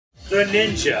The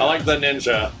ninja. I like the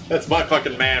ninja. That's my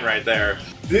fucking man right there.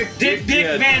 Dick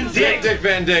Van Dyke. Dick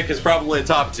Van Dyke is probably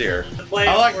top tier.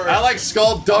 I like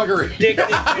skullduggery. Dick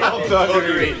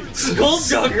Skullduggery.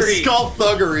 Skullduggery.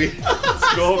 Skullduggery.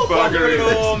 Skullduggery.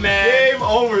 Oh man. Game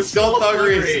over.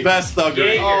 Skullduggery is best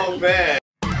thuggery. Oh man.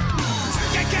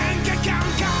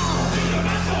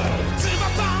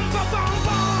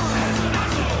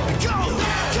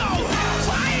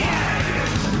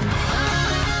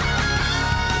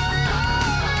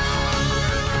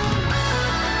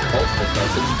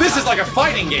 This is like a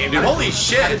fighting game, dude. Holy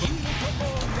shit.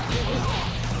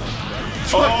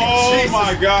 Oh Jesus.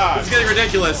 my god. It's getting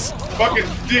ridiculous. Fucking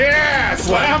yeah!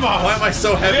 Slam him! Why am I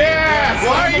so heavy? Yeah!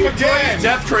 Why are you again?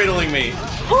 death cradling me?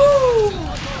 Woo!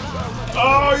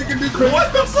 Oh, you can do crazy.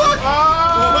 What the fuck?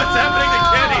 Oh! What's happening to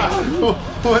Kenny?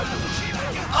 What?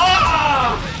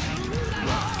 Ah!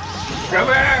 Come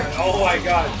here! Oh my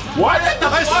god. What?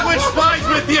 I switched spines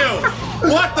with you!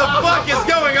 What the fuck is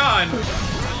going on?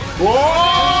 Whoa!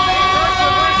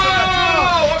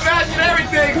 Imagine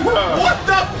everything! What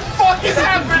the fuck is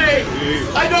happening?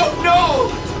 I don't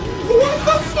know! What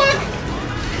the fuck?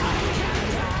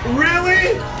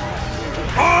 Really?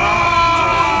 Oh!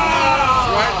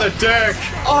 Right the dick!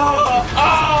 Oh!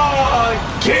 Oh!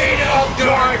 Gate of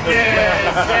darkness!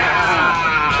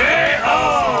 Yeah!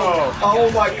 Oh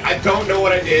my! I don't know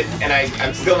what I did, and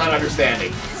I'm still not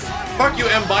understanding. Fuck you,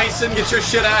 M. Bison. Get your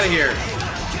shit out of here.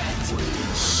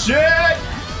 Shit!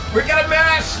 We gotta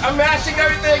mash! I'm mashing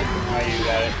everything! Oh, you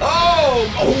got it. Oh!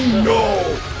 Oh no!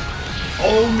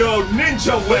 Oh no!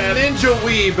 Ninja web! Ninja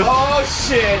weeb. Oh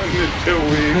shit!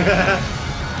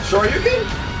 Sure you can?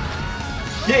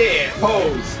 Yeah!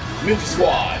 Pose! Ninja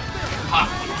squad! Ah.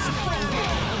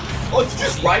 Oh, did you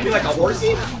just ride me like a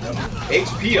horsey?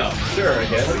 HP up. Sure, I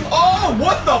guess. Oh!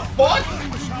 What the fuck?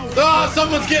 Oh,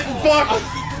 someone's getting fucked!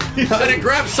 I didn't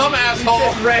grab some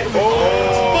asshole!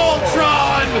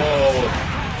 Voltron!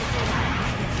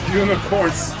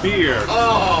 Unicorn spear.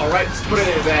 Oh, right, just put it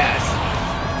in his ass.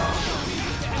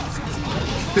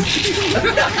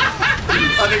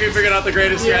 I think we figured out the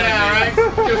greatest strategy. Yeah, right?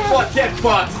 Get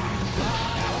fucked.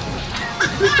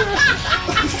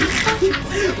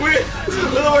 We're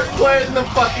the worst players in the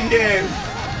fucking game.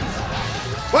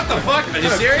 What the fuck? Are you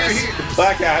serious?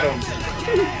 Black Adam.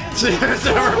 It's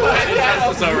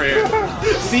over here.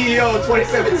 CEO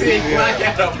 2017, Black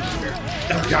Adam.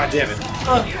 Oh, god damn it.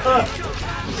 I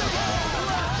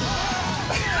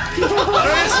don't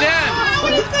understand.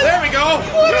 There we go.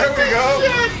 There we go.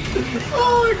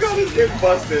 Oh my god, he's getting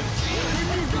busted.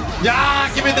 Yeah,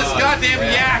 give me this goddamn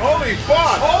yak. Holy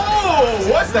fuck. Oh,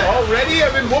 what's that? Already?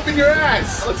 I've been whooping your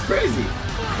ass. That's crazy.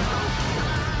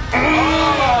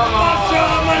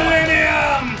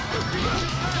 Millennium.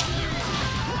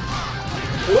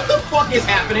 What the fuck is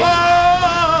happening?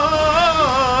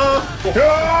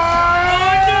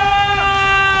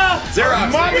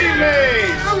 Xerox. Mummy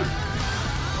maze.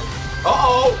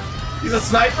 Uh-oh. He's a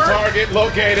sniper? Target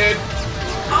located.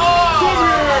 Oh!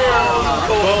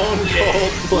 Bone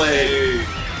cold blade.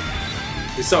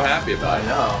 He's so happy about it. I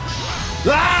know.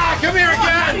 Ah, come here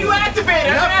again! You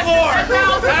activated! Have more!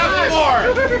 Have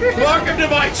more! Welcome to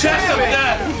my chest of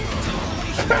death!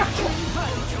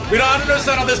 We don't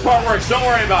understand how this part works. Don't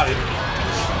worry about it.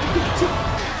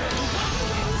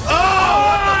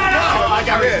 Oh! I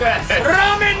got respect.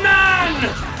 Ramen Man!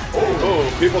 Oh,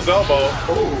 people's elbow.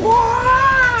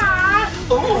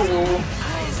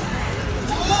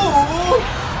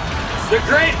 The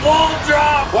Great Wall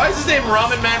Drop! Why is his name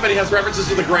Ramen Man, but he has references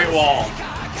to the Great Wall?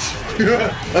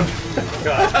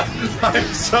 I'm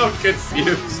so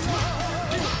confused.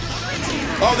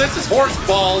 Oh, this is horse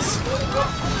balls.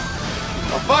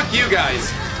 Oh, fuck you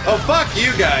guys. Oh, fuck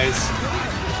you guys.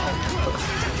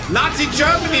 Nazi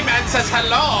Germany man says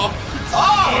hello.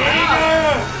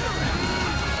 Oh!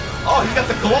 Oh, he got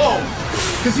the glow.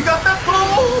 Cause you got that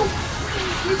glow.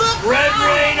 Red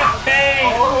Rain of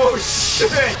Pain. Oh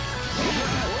shit!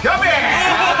 Come here!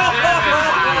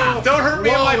 Don't hurt me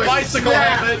on my bicycle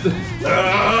helmet.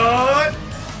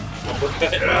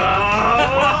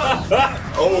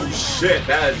 Oh shit,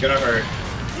 that is gonna hurt.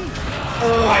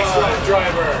 Ice Road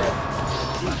Driver.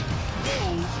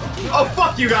 Oh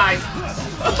fuck you guys!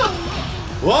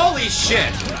 Holy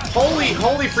shit.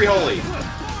 Holy free holy.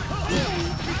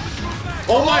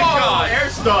 Oh my god. Air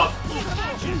stuff.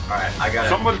 Alright, I got it.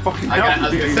 Someone fucking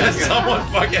help me. Someone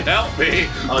fucking help me.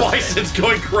 Bison's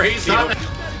going crazy.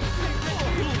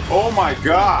 Oh my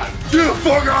god. You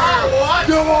fucker! What?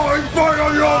 Come on, fuck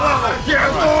on your level!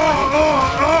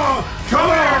 Come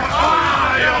here!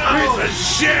 You piece of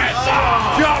shit!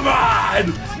 Come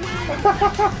on!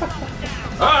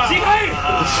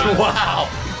 Wow!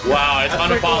 Wow, it's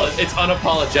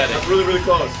unapologetic. That's really, really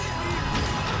close.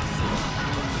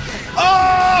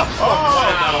 Oh!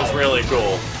 That was really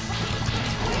cool.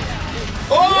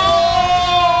 Oh!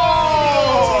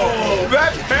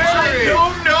 That parry! I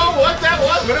don't know what that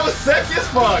was, but it was sexy as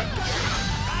fuck.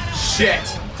 Shit.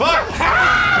 Fuck!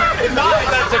 Not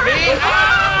that to me!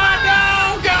 Ah,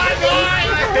 no! God, why?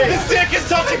 His dick is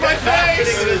touching my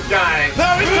face! This guy.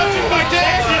 No, he's touching my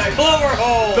dick! His blower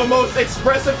hole! The most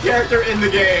expressive character in the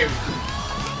game.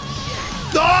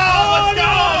 Oh, let's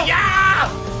go! Yeah!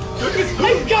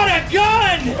 He's got a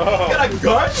gun! You got a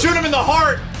gun? Shoot him in the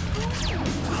heart!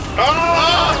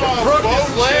 Oh! Broke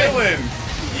his leg! Chilling.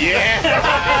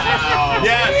 Yeah!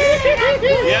 Yes!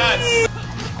 Yes!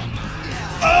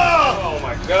 Oh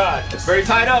my god. It's very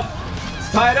tied up. It's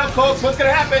tied up, folks. What's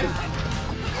gonna happen?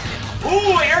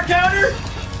 Ooh, air counter?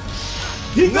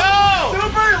 No!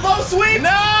 Super low sweep?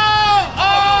 No! Oh!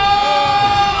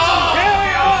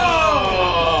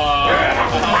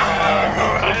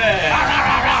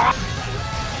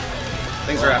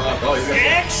 Things are happening. Oh, he's gonna...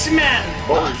 X-Men!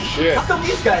 Holy shit. How come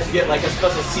these guys get like a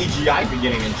special CGI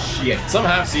beginning and shit? Some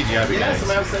have CGI Yeah, beginnings. some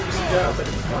have CGI. I was like,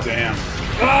 Damn.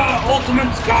 Ultimate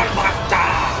Skybuster!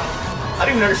 I don't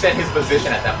even understand his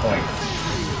position at that point.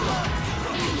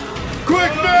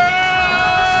 Quick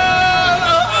man!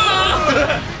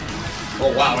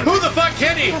 Oh wow. Who the fuck,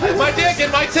 Kenny? My dick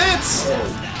and my tits!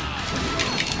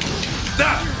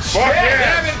 Fuck yeah.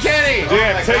 Damn it, Kenny!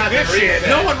 Yeah, my take God, this they're shit.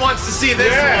 No one wants to see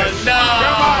this Yes. one. No!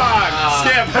 Come on.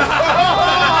 Skip!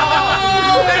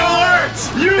 It worked!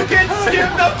 You can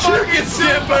skip the fucking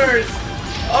skippers!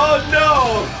 Oh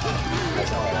no!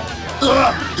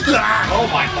 Oh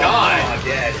my god!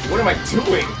 What am I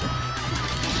doing?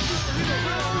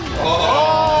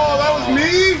 Oh, that was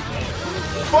me?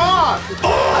 Fuck!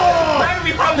 Grabbing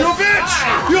me from the You a bitch!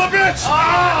 You a bitch!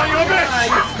 Oh, you a bitch!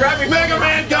 Grab me Mega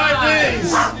Man guy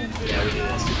wins!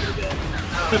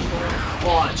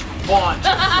 Launch!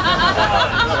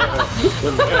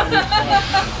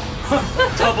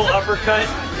 Double uppercut.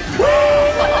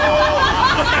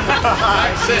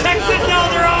 Texas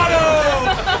Eldorado!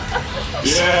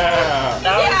 Yeah.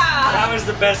 That was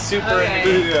the best super in the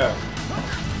game. Yeah.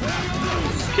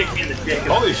 Kick me in the dick.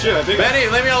 Holy shit, I think Benny,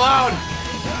 leave me alone!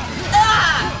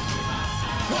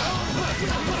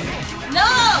 No!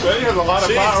 Benny has a lot of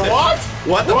power. Jesus. What?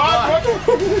 What the fuck?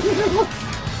 What?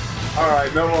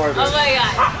 Alright, no more of this. Oh my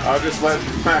god. I'll just let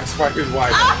Max fight his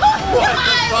wife. What the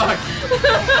fuck?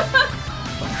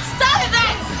 Stop it,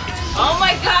 Max! Oh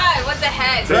my god, what the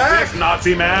heck? Take this,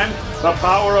 Nazi man. The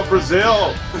power of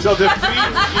Brazil shall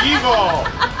defeat evil.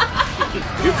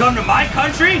 You come to my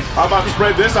country? How about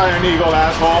spread this Iron Eagle,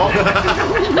 asshole?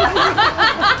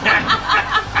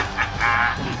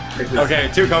 Okay,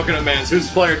 2 Coconut Mans. Who's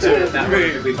player 2?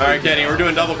 Alright, Kenny, we're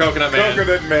doing double Coconut Man.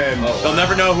 Coconut men. They'll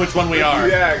never know which one we are.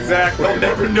 Yeah, exactly. I'll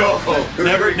never know.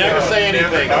 Never say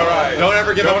anything. All right. Don't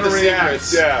ever give up Don't the react.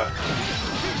 secrets. Yeah.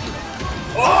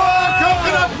 Oh,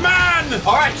 Coconut Man!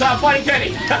 Alright, so I'm fighting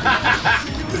Kenny.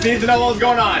 Just need to know what's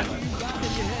going on.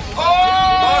 Oh,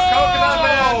 Coconut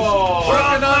Man!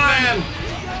 Coconut Man!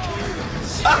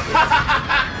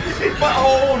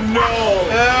 Oh no!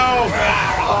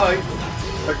 Oh,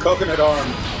 The coconut arm.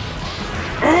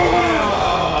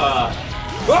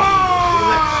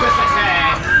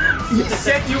 He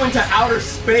sent you into outer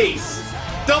space.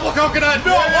 double Coconut!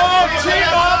 No! Oh, team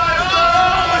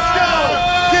up! Let's go!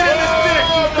 Get in this dick!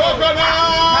 Coconut!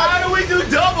 How do we do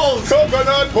doubles?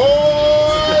 Coconut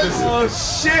boys! Oh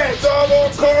shit! Double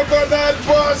coconut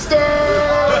buster!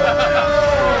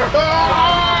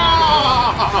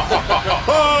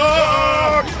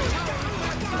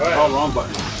 Oh, wrong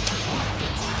button.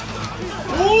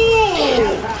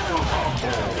 Ooh!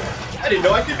 I didn't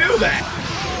know I could do that.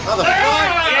 How the fuck?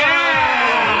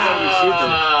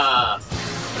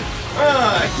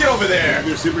 Get over there.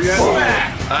 Your super yet?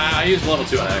 Smack. I used level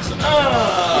 2 on accident.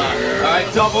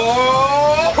 Alright, double.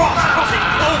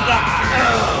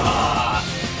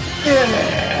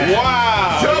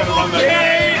 Wow! Double KO.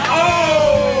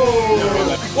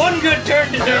 One good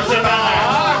turn deserves another.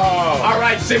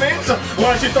 Alright, Simmons,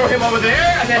 why don't you throw him over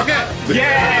there? And then, Okay.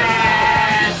 yeah!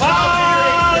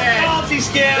 Salty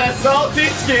skin. The salty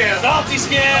skin. Salty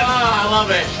skin. I love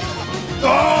it.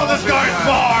 Oh, this guy's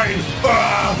fine!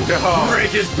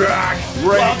 Break his back!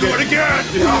 I'll do it again!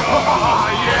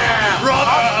 Yeah!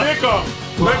 Brother! Pick him!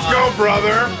 Let's go,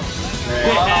 brother!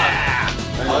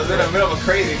 I was in the middle of a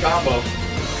crazy combo.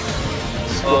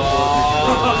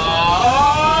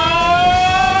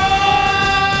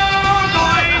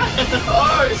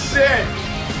 Oh shit!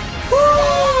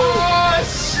 Oh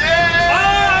shit!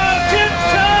 Oh, tip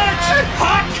touch!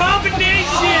 Hot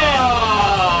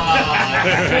combination!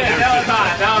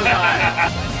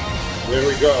 There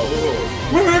we go.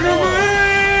 Mega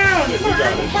Man! We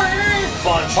got it.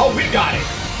 Punch. Oh, we got it.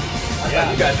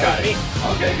 Yeah, You guys got it.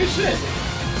 Okay, good shit.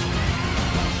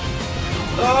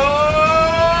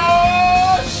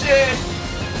 Oh, shit.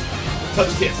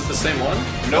 Touch kiss. Is it the same one?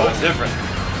 Nope. It's different.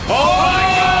 Oh my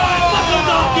god! Muscle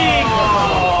knocking!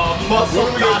 Muscle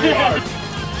knocking.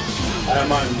 I have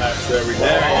mine, Max. There we go.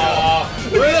 There you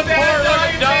go. With a poor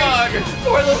little dog.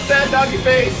 Poor little sad doggy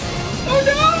face. Oh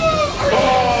no!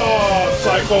 Oh,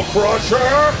 Psycho Crusher.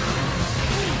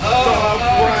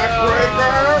 Crack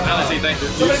Breaker. Honestly, thank you.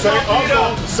 You say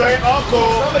uncle. Say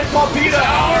uncle. Somebody call Peter.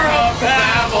 Tower of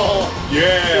Babel.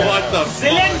 Yeah. What the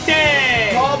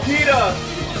Silente! Call Peter.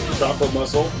 Choco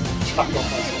muscle. Choco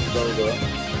muscle. Very good.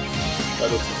 That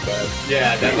looks bad.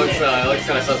 Yeah, that looks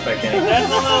kind of suspect, Kenny. That's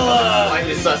a little, Mine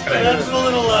is suspect. that's a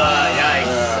little, Yikes.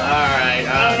 Alright.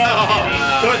 I don't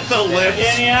know. With the lips.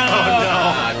 Kenny, I don't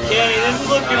know. Kenny, this is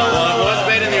looking a Well, little, it was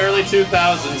made in the early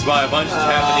 2000s by a bunch of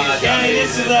Japanese Kenny, guys.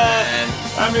 this is,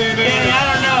 I mean, Kenny, I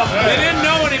don't know. They didn't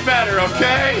know any better,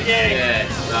 okay? Kenny, Yes.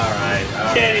 Alright.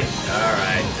 Kenny.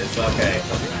 Alright. It's okay.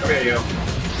 Okay, you.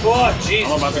 Oh, I'm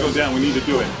Jesus. about to go down. We need to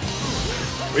do it.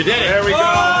 We did it. There we go.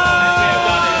 Oh!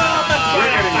 We're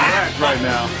getting wrecked right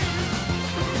now.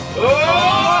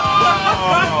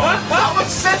 How much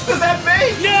sense does that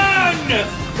make? None!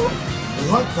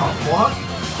 What the fuck?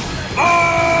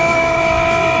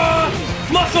 Oh!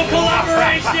 Muscle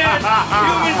collaboration!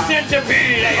 Human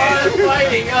centipede!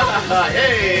 Fighting.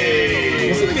 Hey.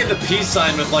 Listen to get the peace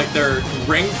sign with like their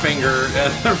ring finger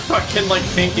and their fucking like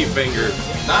pinky finger.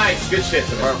 Nice. Good shit.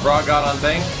 Our frog got on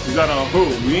thing. You got on who?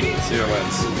 Me? See who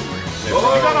wins. You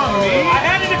got on me? I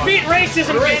had to defeat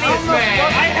racism, Kenny! Racist man.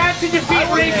 I had to defeat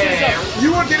racism!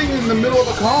 You were getting in the middle of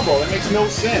a combo. That makes no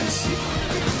sense.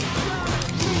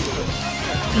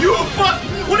 You fuck!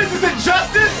 What is this,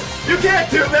 injustice? You can't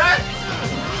do that!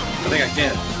 I think I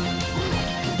can.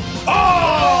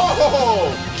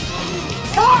 Oh!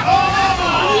 Fuck!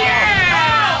 Oh!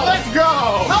 Yeah! Let's go!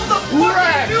 How the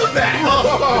fuck did you do that?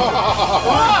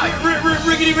 Fuck!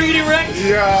 Riggedy riggedy wreck! I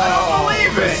Yeah. don't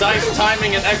believe it! Precise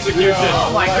timing and execution.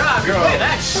 Oh my god, go. play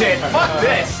that shit! Fuck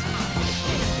this!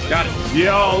 Got it.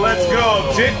 Yo, let's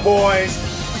go. Dick boys.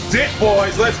 Dick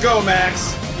boys. Let's go,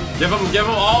 Max. Give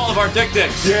them all of our dick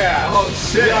dicks. Yeah. Oh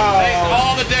shit! Taste Yo.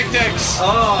 all the dick dicks.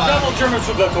 Oh. Double German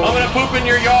Sudoku. I'm gonna poop in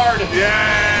your yard.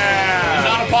 Yeah.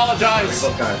 Not apologize.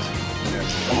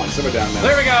 Come on, simmer down now.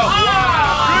 There we go.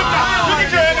 Look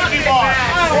at your energy bar.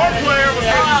 One player was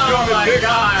getting Oh my dick.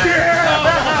 god!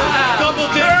 Yeah. Double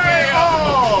dick.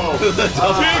 Oh.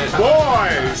 Double Dick dick.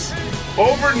 boys.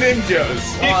 Over ninjas.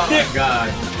 Oh my god!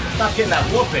 Stop getting that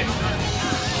whooping!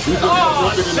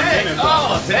 Oh shit!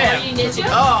 Oh Are damn! you ninja?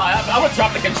 Oh, I'm gonna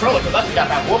drop the controller because I just got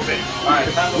that whooping. Alright.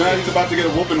 Now he's about to get a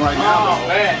whooping right now. Oh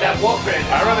man, that whooping!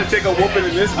 I'd rather take a whooping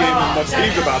in this game than what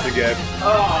Steve's about to get.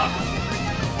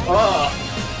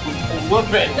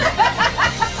 Whooping!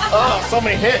 Oh, so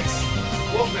many hits!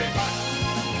 Whooping!